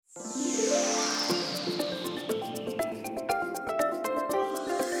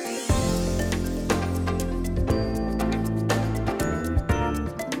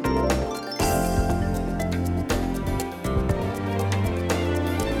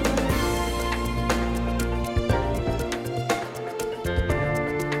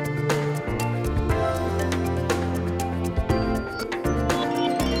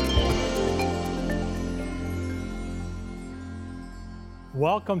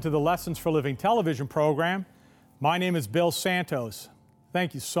Welcome to the Lessons for Living television program. My name is Bill Santos.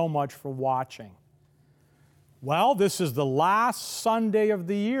 Thank you so much for watching. Well, this is the last Sunday of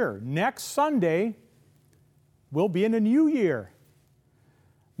the year. Next Sunday, we'll be in a new year.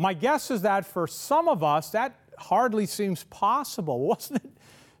 My guess is that for some of us, that hardly seems possible. Wasn't it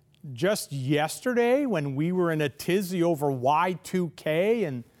just yesterday when we were in a tizzy over Y2K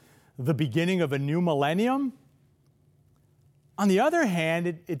and the beginning of a new millennium? On the other hand,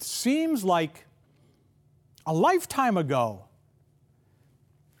 it seems like a lifetime ago.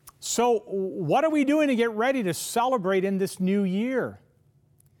 So what are we doing to get ready to celebrate in this new year?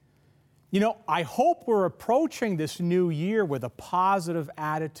 You know, I hope we're approaching this new year with a positive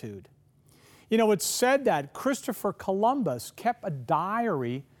attitude. You know, it's said that Christopher Columbus kept a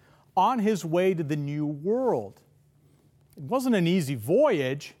diary on his way to the New World. It wasn't an easy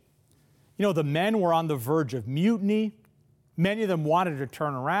voyage. You know, the men were on the verge of mutiny. Many of them wanted to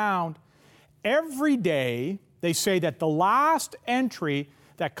turn around. Every day, they say that the last entry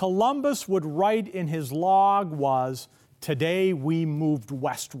that Columbus would write in his log was, "Today we moved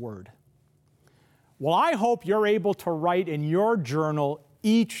westward." Well, I hope you're able to write in your journal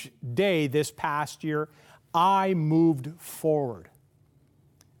each day this past year, "I moved forward."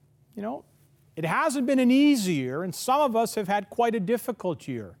 You know, it hasn't been an easy year, and some of us have had quite a difficult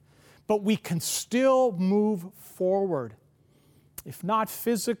year, but we can still move forward. If not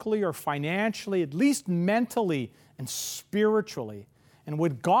physically or financially, at least mentally and spiritually. And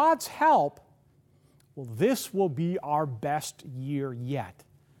with God's help, well, this will be our best year yet.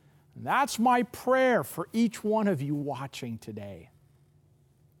 And that's my prayer for each one of you watching today.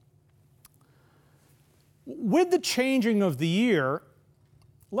 With the changing of the year,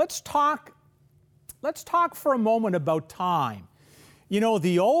 let's talk for a moment about time. You know,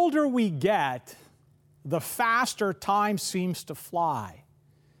 the older we get, the faster time seems to fly.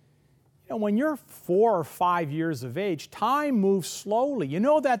 You know, when you're 4 or 5 years of age, time moves slowly. You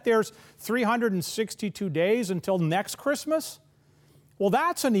know that there's 362 days until next Christmas? Well,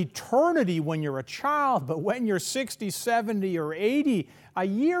 that's an eternity when you're a child, but when you're 60, 70, or 80, a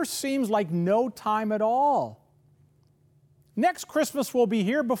year seems like no time at all. Next Christmas will be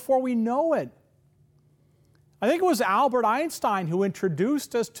here before we know it. I think it was Albert Einstein who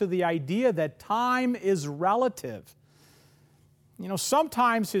introduced us to the idea that time is relative. You know,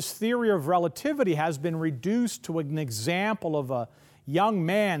 sometimes his theory of relativity has been reduced to an example of a young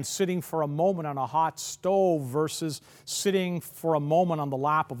man sitting for a moment on a hot stove versus sitting for a moment on the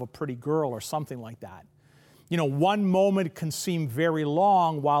lap of a pretty girl or something like that. You know, one moment can seem very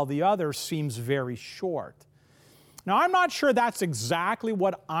long while the other seems very short. Now, I'm not sure that's exactly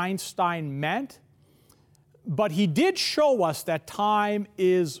what Einstein meant, but he did show us that time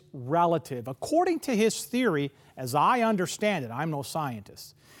is relative. According to his theory, as I understand it, I'm no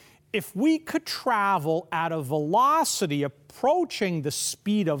scientist, if we could travel at a velocity approaching the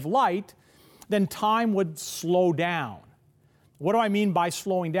speed of light, then time would slow down. What do I mean by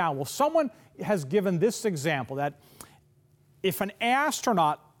slowing down? Well, someone has given this example, that if an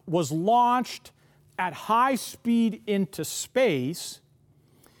astronaut was launched at high speed into space,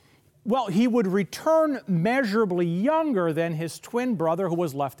 well, he would return measurably younger than his twin brother who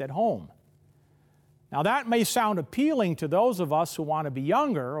was left at home. Now, that may sound appealing to those of us who want to be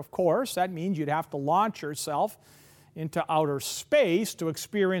younger. Of course, that means you'd have to launch yourself into outer space to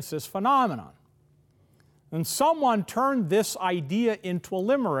experience this phenomenon. And someone turned this idea into a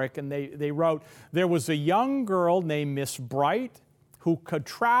limerick, and they wrote, "There was a young girl named Miss Bright who could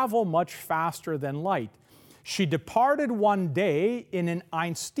travel much faster than light. She departed one day in an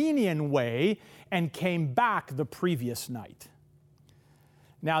Einsteinian way and came back the previous night."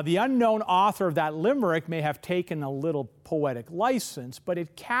 Now, the unknown author of that limerick may have taken a little poetic license, but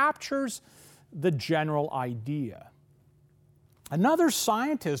it captures the general idea. Another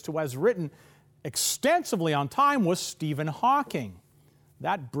scientist who has written extensively on time was Stephen Hawking,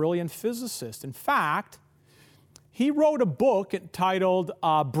 that brilliant physicist. In fact, he wrote a book entitled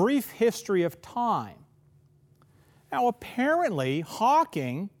A Brief History of Time. Now, apparently,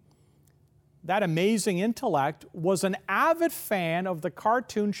 Hawking, that amazing intellect, was an avid fan of the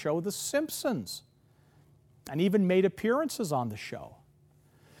cartoon show The Simpsons, and even made appearances on the show.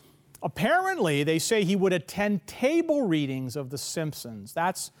 Apparently, they say he would attend table readings of The Simpsons.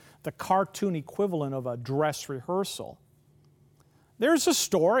 That's the cartoon equivalent of a dress rehearsal. There's a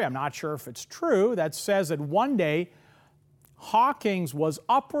story, I'm not sure if it's true, that says that one day Hawkins was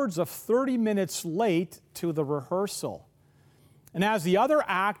upwards of 30 minutes late to the rehearsal. And as the other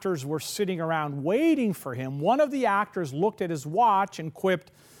actors were sitting around waiting for him, one of the actors looked at his watch and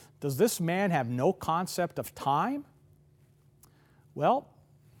quipped, "Does this man have no concept of time?" Well,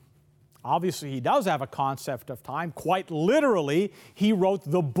 Obviously, he does have a concept of time. Quite literally, he wrote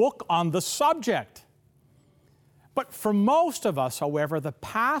the book on the subject. But for most of us, however, the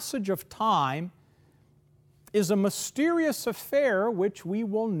passage of time is a mysterious affair which we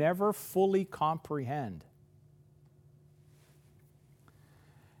will never fully comprehend.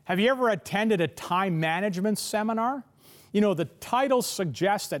 Have you ever attended a time management seminar? You know, the title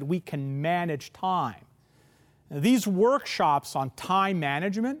suggests that we can manage time. These workshops on time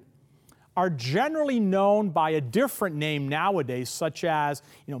management are generally known by a different name nowadays, such as,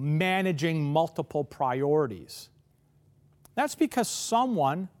 managing multiple priorities. That's because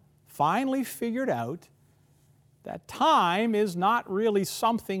someone finally figured out that time is not really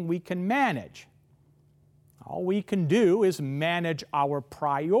something we can manage. All we can do is manage our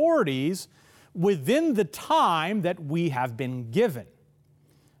priorities within the time that we have been given.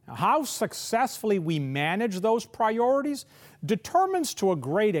 Now, how successfully we manage those priorities determines to a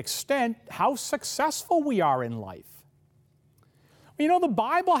great extent how successful we are in life. The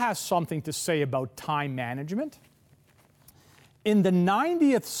Bible has something to say about time management. In the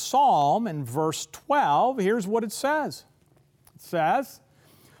 90th Psalm, in verse 12, here's what it says. It says,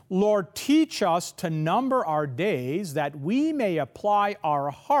 "Lord, teach us to number our days, that we may apply our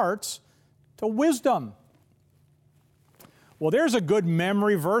hearts to wisdom." Well, there's a good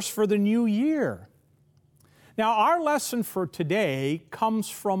memory verse for the new year. Now, our lesson for today comes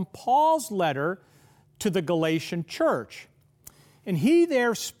from Paul's letter to the Galatian church. And he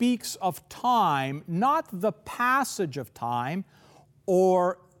there speaks of time, not the passage of time,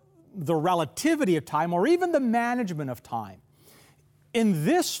 or the relativity of time, or even the management of time. In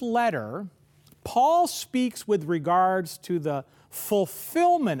this letter, Paul speaks with regards to the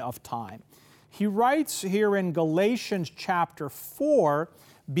fulfillment of time. He writes here in Galatians chapter 4,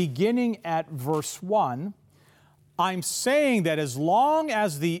 beginning at verse 1, "I'm saying that as long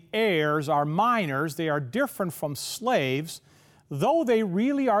as the heirs are minors, they are different from slaves, though they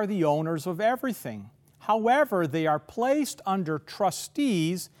really are the owners of everything. However, they are placed under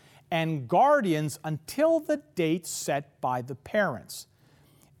trustees and guardians until the date set by the parents.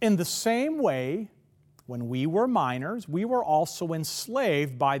 In the same way, when we were minors, we were also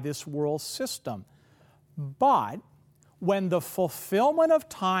enslaved by this world system. But when the fulfillment of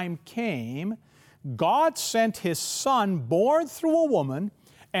time came, God sent His Son, born through a woman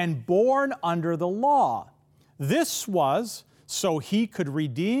and born under the law. This was so He could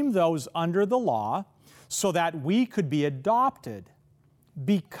redeem those under the law, so that we could be adopted.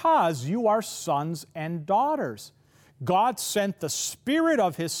 Because you are sons and daughters, God sent the Spirit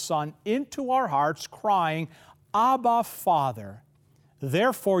of His Son into our hearts, crying, 'Abba, Father.'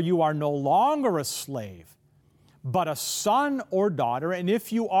 Therefore you are no longer a slave, but a son or daughter, and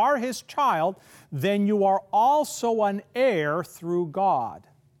if you are His child, then you are also an heir through God."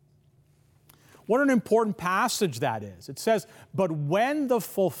 What an important passage that is. It says, "But when the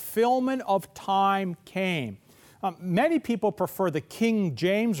fulfillment of time came." Many people prefer the King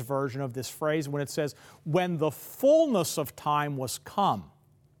James version of this phrase when it says, "when the fullness of time was come."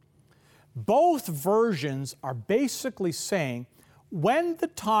 Both versions are basically saying, when the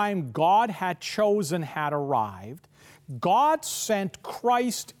time God had chosen had arrived, God sent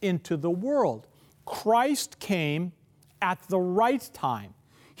Christ into the world. Christ came at the right time.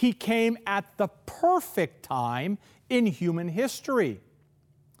 He came at the perfect time in human history.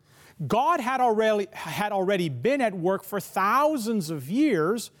 God had already been at work for thousands of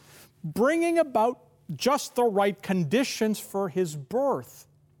years, bringing about just the right conditions for His birth.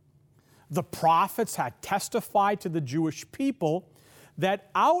 The prophets had testified to the Jewish people that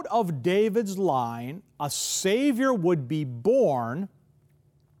out of David's line, a Savior would be born,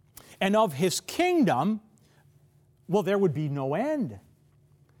 and of His kingdom, there would be no end.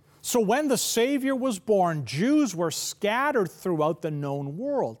 So when the Savior was born, Jews were scattered throughout the known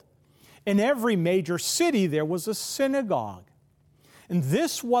world. In every major city, there was a synagogue. And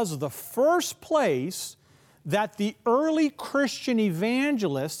this was the first place that the early Christian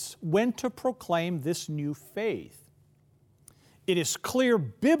evangelists went to proclaim this new faith. It is clear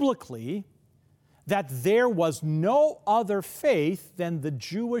biblically that there was no other faith than the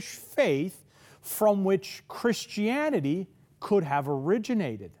Jewish faith from which Christianity could have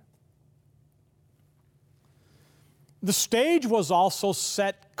originated. The stage was also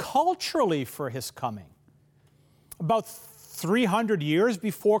set culturally for His coming. About 300 years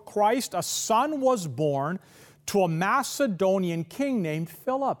before Christ, a son was born to a Macedonian king named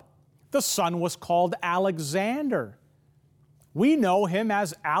Philip. The son was called Alexander. We know him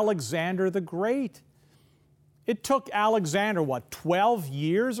as Alexander the Great. It took Alexander, 12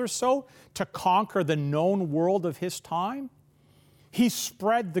 years or so to conquer the known world of his time? He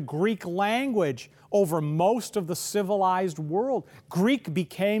spread the Greek language over most of the civilized world. Greek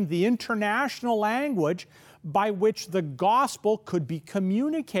became the international language by which the gospel could be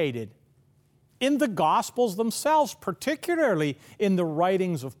communicated. In the Gospels themselves, particularly in the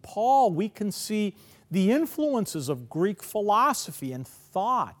writings of Paul, we can see the influences of Greek philosophy and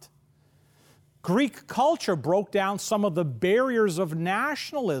thought. Greek culture broke down some of the barriers of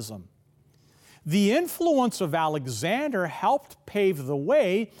nationalism. The influence of Alexander helped pave the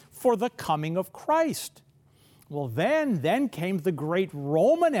way for the coming of Christ. Well, then came the great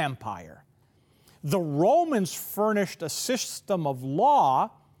Roman Empire. The Romans furnished a system of law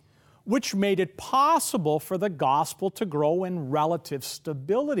which made it possible for the gospel to grow in relative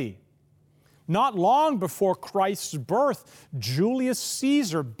stability. Not long before Christ's birth, Julius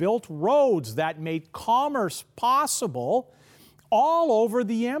Caesar built roads that made commerce possible all over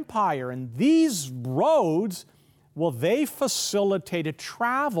the empire. And these roads, well, they facilitated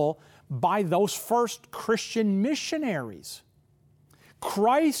travel by those first Christian missionaries.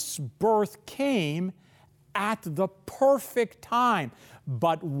 Christ's birth came at the perfect time.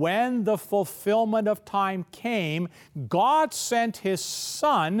 But when the fulfillment of time came, God sent His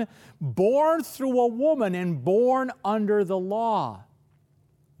Son, born through a woman and born under the law.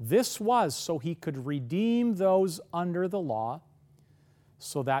 This was so He could redeem those under the law,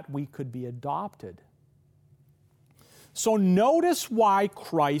 so that we could be adopted. So notice why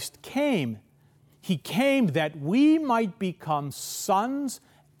Christ came. He came that we might become sons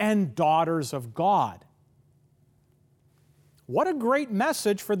and daughters of God. What a great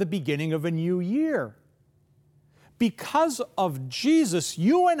message for the beginning of a new year. Because of Jesus,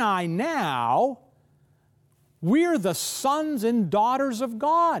 you and I now, we're the sons and daughters of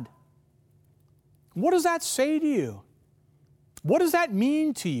God. What does that say to you? What does that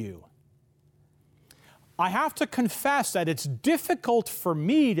mean to you? I have to confess that it's difficult for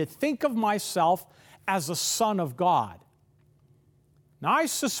me to think of myself as a son of God. Now, I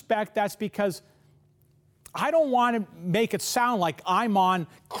suspect that's because I don't want to make it sound like I'm on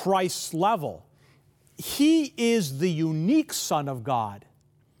Christ's level. He is the unique Son of God.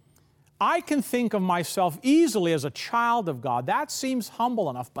 I can think of myself easily as a child of God. That seems humble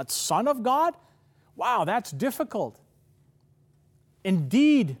enough, but Son of God? Wow, that's difficult.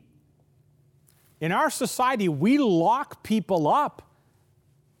 Indeed, in our society, we lock people up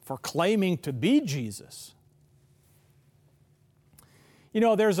for claiming to be Jesus. You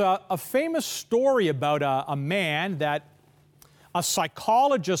know, there's a famous story about a man that a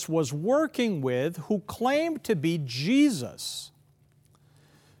psychologist was working with who claimed to be Jesus.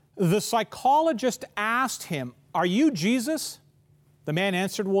 The psychologist asked him, "Are you Jesus?" The man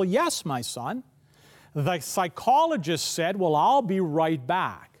answered, "Well, yes, my son." The psychologist said, "Well, I'll be right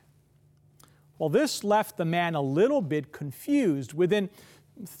back." Well, this left the man a little bit confused. Within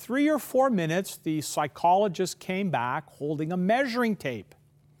 3 or 4 minutes, the psychologist came back holding a measuring tape.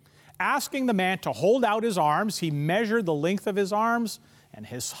 Asking the man to hold out his arms, he measured the length of his arms and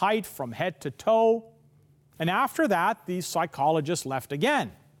his height from head to toe. And after that, the psychologist left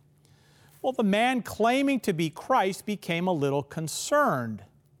again. Well, the man claiming to be Christ became a little concerned.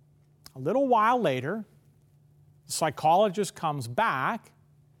 A little while later, the psychologist comes back.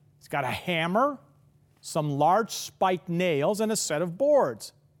 He's got a hammer, some large spiked nails, and a set of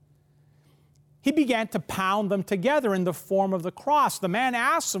boards. He began to pound them together in the form of the cross. The man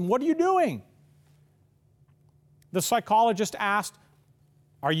asks him, "What are you doing?" The psychologist asked,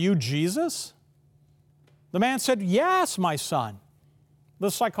 "Are you Jesus?" The man said, "Yes, my son."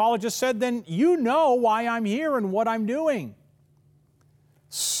 The psychologist said, "Then you know why I'm here and what I'm doing."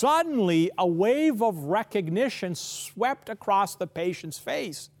 Suddenly, a wave of recognition swept across the patient's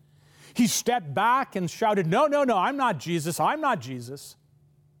face. He stepped back and shouted, No, I'm not Jesus. I'm not Jesus."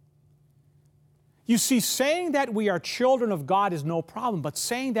 You see, saying that we are children of God is no problem, but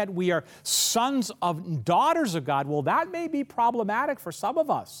saying that we are sons and daughters of God, well, that may be problematic for some of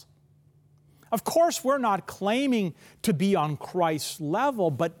us. Of course, we're not claiming to be on Christ's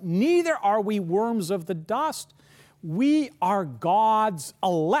level, but neither are we worms of the dust. We are God's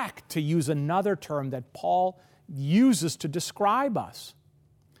elect, to use another term that Paul uses to describe us.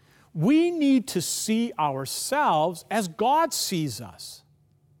 We need to see ourselves as God sees us.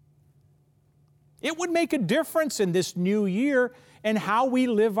 It would make a difference in this new year in how we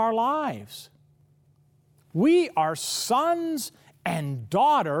live our lives. We are sons and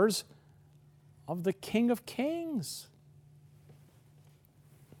daughters of the King of Kings.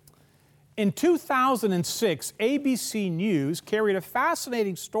 In 2006, ABC News carried a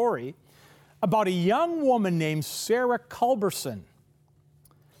fascinating story about a young woman named Sarah Culberson.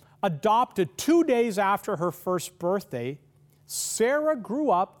 Adopted 2 days after her first birthday, Sarah grew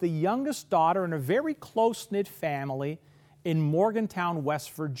up the youngest daughter in a very close-knit family in Morgantown,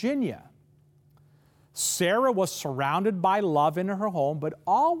 West Virginia. Sarah was surrounded by love in her home, but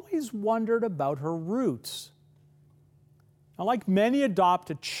always wondered about her roots. Now, like many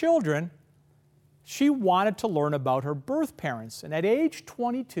adopted children, she wanted to learn about her birth parents, and at age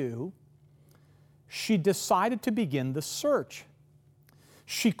 22, she decided to begin the search.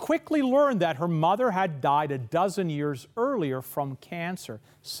 She quickly learned that her mother had died a dozen years earlier from cancer.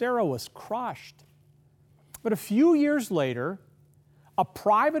 Sarah was crushed. But a few years later, a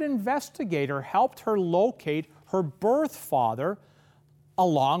private investigator helped her locate her birth father,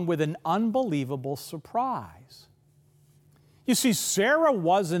 along with an unbelievable surprise. You see, Sarah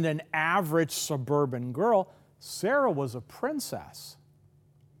wasn't an average suburban girl. Sarah was a princess.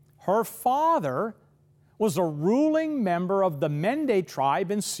 Her father was a ruling member of the Mende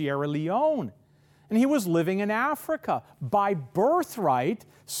tribe in Sierra Leone, and he was living in Africa. By birthright,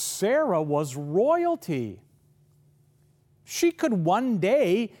 Sarah was royalty. She could one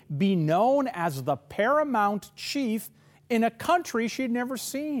day be known as the paramount chief in a country she'd never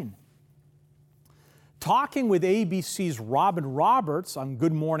seen. Talking with ABC's Robin Roberts on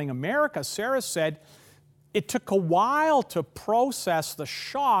Good Morning America, Sarah said it took a while to process the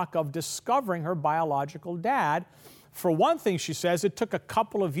shock of discovering her biological dad. For one thing, she says, it took a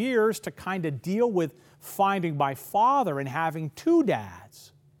couple of years to kind of deal with finding my father and having two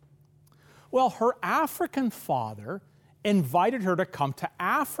dads. Well, her African father invited her to come to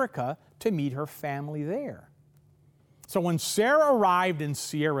Africa to meet her family there. So when Sarah arrived in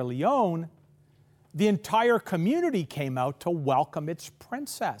Sierra Leone, the entire community came out to welcome its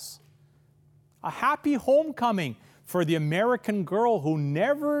princess. A happy homecoming for the American girl who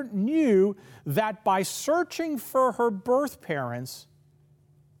never knew that by searching for her birth parents,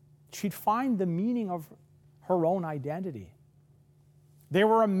 she'd find the meaning of her own identity. They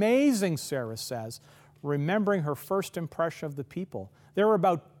were amazing, Sarah says, remembering her first impression of the people. There were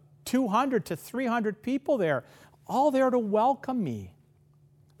about 200 to 300 people there, all there to welcome me.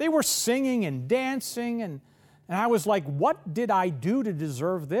 They were singing and dancing, and I was like, what did I do to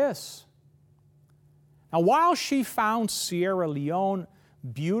deserve this? Now, while she found Sierra Leone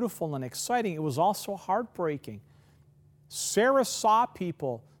beautiful and exciting, it was also heartbreaking. Sarah saw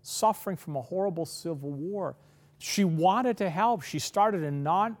people suffering from a horrible civil war. She wanted to help. She started a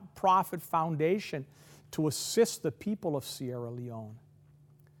nonprofit foundation to assist the people of Sierra Leone.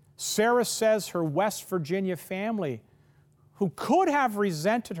 Sarah says her West Virginia family, who could have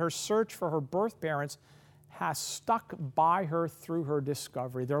resented her search for her birth parents, has stuck by her through her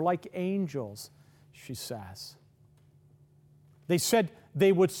discovery. They're like angels, she says. They said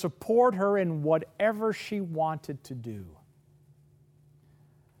they would support her in whatever she wanted to do.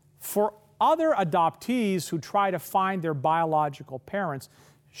 For other adoptees who try to find their biological parents,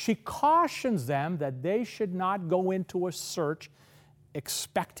 she cautions them that they should not go into a search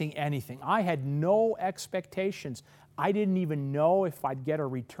expecting anything. I had no expectations. I didn't even know if I'd get a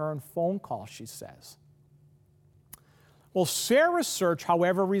return phone call, she says. Well, Sarah's search,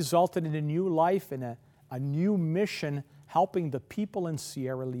 however, resulted in a new life and a new mission helping the people in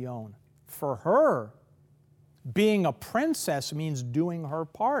Sierra Leone. For her, being a princess means doing her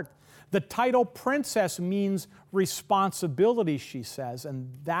part. The title princess means responsibility, she says, and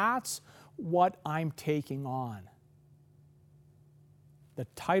that's what I'm taking on. The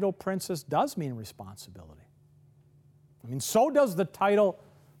title princess does mean responsibility. I mean, so does the title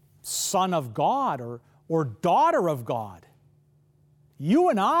son of God or daughter of God. You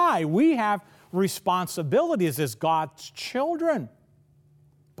and I, we have responsibilities as God's children.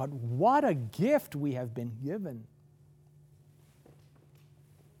 But what a gift we have been given.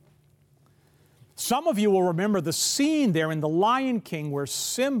 Some of you will remember the scene there in The Lion King where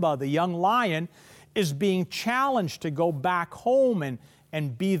Simba, the young lion, is being challenged to go back home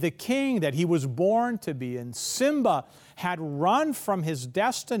and be the king that he was born to be. And Simba had run from his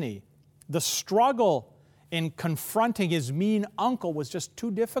destiny. The struggle in confronting his mean uncle was just too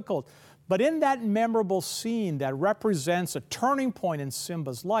difficult. But in that memorable scene that represents a turning point in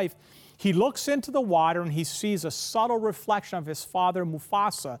Simba's life, he looks into the water and he sees a subtle reflection of his father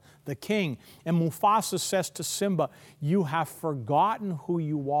Mufasa, the king. And Mufasa says to Simba, "You have forgotten who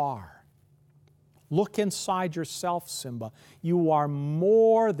you are. Look inside yourself, Simba. You are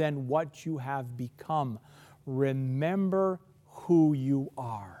more than what you have become. Remember who you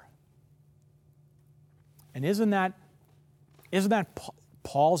are." And isn't that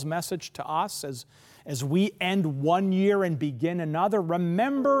Paul's message to us as we end one year and begin another?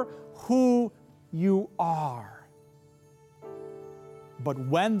 Remember who you are. But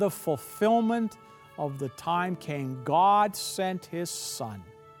when the fulfillment of the time came, God sent His Son,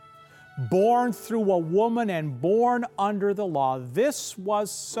 born through a woman and born under the law. This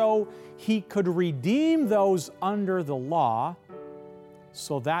was so He could redeem those under the law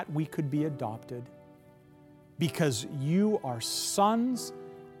so that we could be adopted. Because you are sons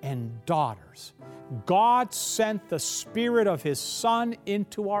and daughters. God sent the Spirit of His Son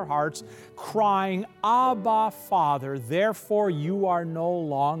into our hearts, crying, Abba, Father. Therefore you are no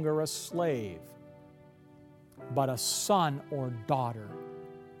longer a slave, but a son or daughter.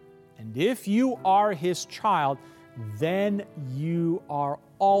 And if you are His child, then you are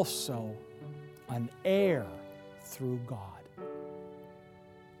also an heir through God.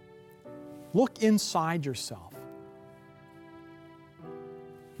 Look inside yourself.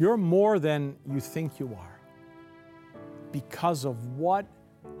 You're more than you think you are because of what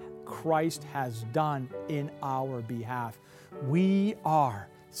Christ has done in our behalf. We are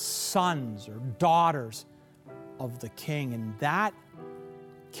sons or daughters of the King, and that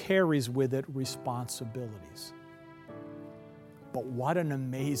carries with it responsibilities. But what an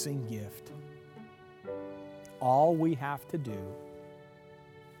amazing gift. All we have to do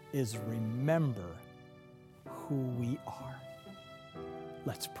is remember who we are.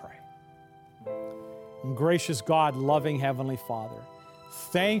 Let's pray. Gracious God, loving Heavenly Father,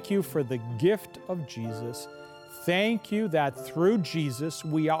 thank You for the gift of Jesus. Thank You that through Jesus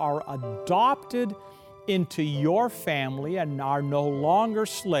we are adopted into Your family and are no longer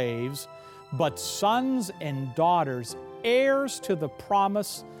slaves, but sons and daughters, heirs to the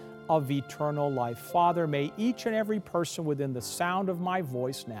promise of eternal life. Father, may each and every person within the sound of my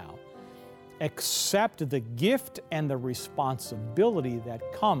voice now accept the gift and the responsibility that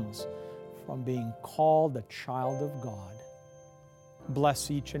comes from being called a child of God.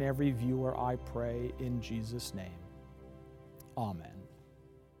 Bless each and every viewer, I pray, in Jesus' name. Amen.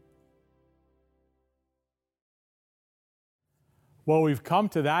 Well, we've come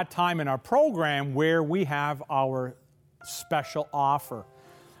to that time in our program where we have our special offer.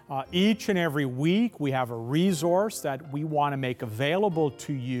 Each and every week we have a resource that we want to make available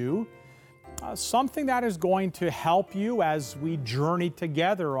to you. Something that is going to help you as we journey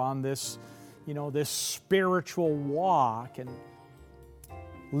together on this, this spiritual walk and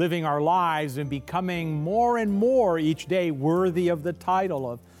living our lives and becoming more and more each day worthy of the title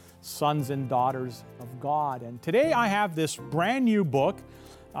of sons and daughters of God. And today I have this brand new book.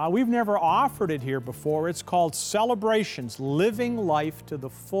 We've never offered it here before. It's called Celebrations, Living Life to the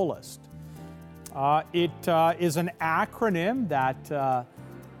Fullest. It is an acronym that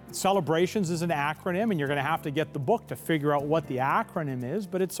Celebrations is an acronym, and you're going to have to get the book to figure out what the acronym is,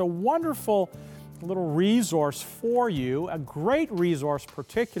 but it's a wonderful little resource for you, a great resource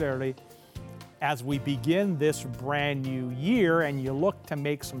particularly as we begin this brand new year and you look to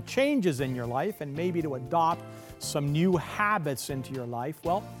make some changes in your life and maybe to adopt some new habits into your life.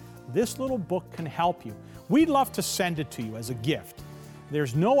 Well, this little book can help you. We'd love to send it to you as a gift.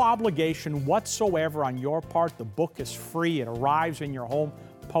 There's no obligation whatsoever on your part. The book is free. It arrives in your home,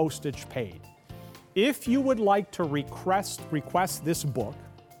 postage paid. If you would like to request this book,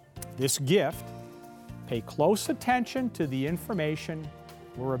 this gift, pay close attention to the information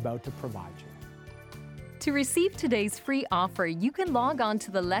we're about to provide you. To receive today's free offer, you can log on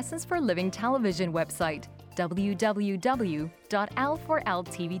to the Lessons for Living television website,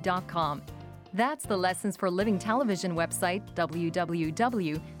 www.l4ltv.com. That's the Lessons for Living television website,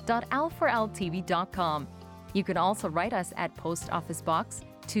 www.l4ltv.com. You can also write us at Post Office Box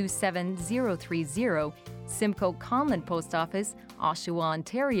 27030, Simcoe Conlin Post Office, Oshawa,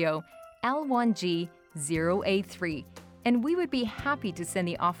 Ontario, L1G 0A3, and we would be happy to send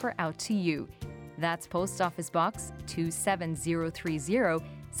the offer out to you. That's Post Office Box 27030,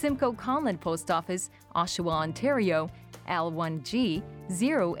 Simcoe Conlin Post Office, Oshawa, Ontario, L1G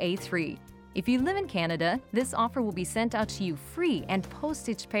 0A3. If you live in Canada, this offer will be sent out to you free and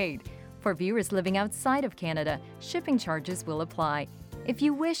postage paid. For viewers living outside of Canada, shipping charges will apply. If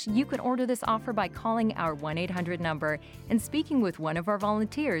you wish, you can order this offer by calling our 1-800 number and speaking with one of our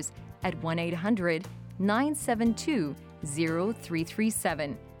volunteers at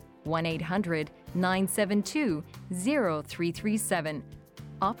 1-800-972-0337. 1-800-972-0337.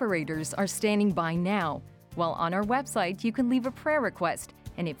 Operators are standing by now. While on our website, you can leave a prayer request,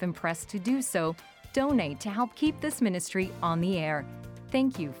 and if impressed to do so, donate to help keep this ministry on the air.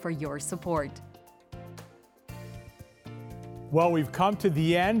 Thank you for your support. Well, we've come to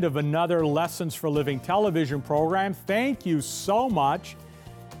the end of another Lessons for Living television program. Thank you so much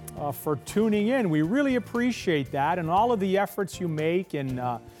for tuning in. We really appreciate that and all of the efforts you make in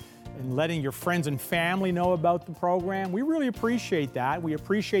and letting your friends and family know about the program. We really appreciate that. We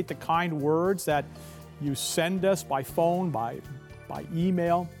appreciate the kind words that you send us by phone, by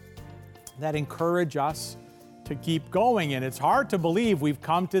email, that encourage us to keep going. And it's hard to believe we've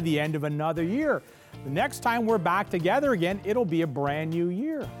come to the end of another year. The next time we're back together again, it'll be a brand new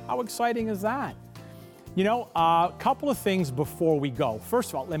year. How exciting is that? You know, a couple of things before we go. First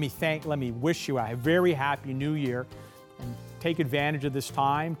of all, let me wish you a very happy new year, and take advantage of this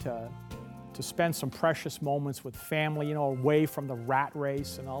time to spend some precious moments with family, you know, away from the rat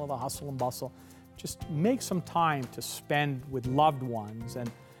race and all of the hustle and bustle. Just make some time to spend with loved ones, and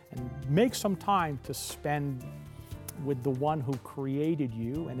make some time to spend with the one who created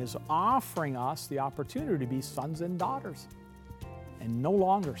you and is offering us the opportunity to be sons and daughters and no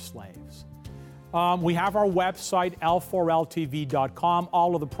longer slaves. We have our website, l4ltv.com.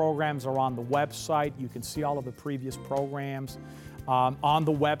 All of the programs are on the website. You can see all of the previous programs. On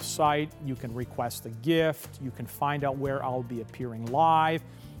the website, you can request a gift. You can find out where I'll be appearing live.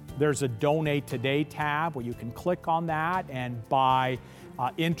 There's a Donate Today tab where you can click on that, and by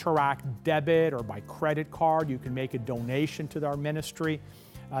Interact debit or by credit card, you can make a donation to our ministry.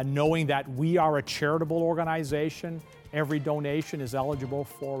 Knowing that we are a charitable organization, every donation is eligible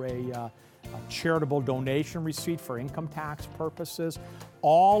for a charitable donation receipt for income tax purposes.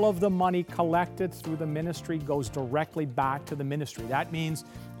 All of the money collected through the ministry goes directly back to the ministry. That means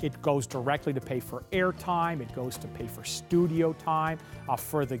it goes directly to pay for airtime, it goes to pay for studio time,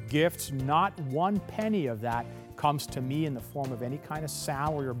 for the gifts. Not one penny of that comes to me in the form of any kind of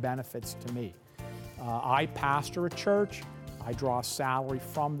salary or benefits to me. I pastor a church, I draw a salary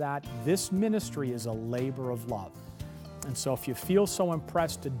from that. This ministry is a labor of love. And so if you feel so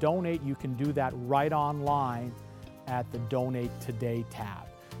impressed to donate, you can do that right online at the Donate Today tab.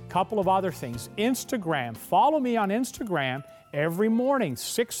 Couple of other things. Instagram. Follow me on Instagram. Every morning,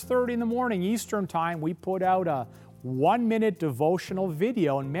 6:30 in the morning Eastern Time, we put out a 1-minute devotional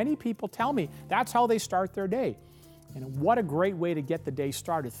video, and many people tell me that's how they start their day. And what a great way to get the day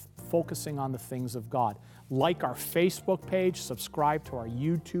started, focusing on the things of God. Like our Facebook page, subscribe to our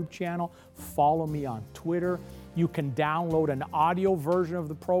YouTube channel, follow me on Twitter. You can download an audio version of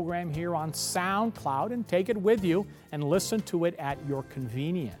the program here on SoundCloud and take it with you and listen to it at your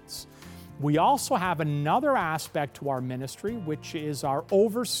convenience. We also have another aspect to our ministry, which is our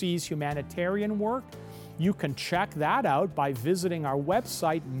overseas humanitarian work. You can check that out by visiting our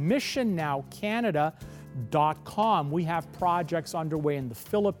website, missionnowcanada.com. We have projects underway in the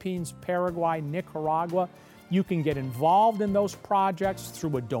Philippines, Paraguay, Nicaragua. You can get involved in those projects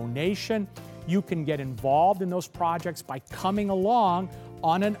through a donation. You can get involved in those projects by coming along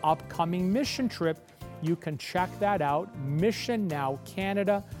on an upcoming mission trip. You can check that out,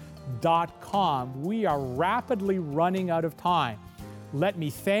 missionnowcanada.com. We are rapidly running out of time. Let me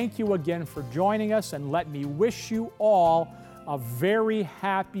thank you again for joining us, and let me wish you all a very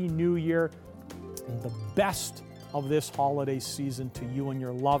happy new year and the best of this holiday season to you and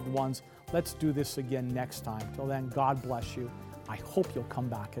your loved ones. Let's do this again next time. Till then, God bless you. I hope you'll come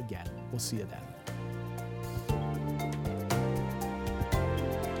back again. We'll see you then.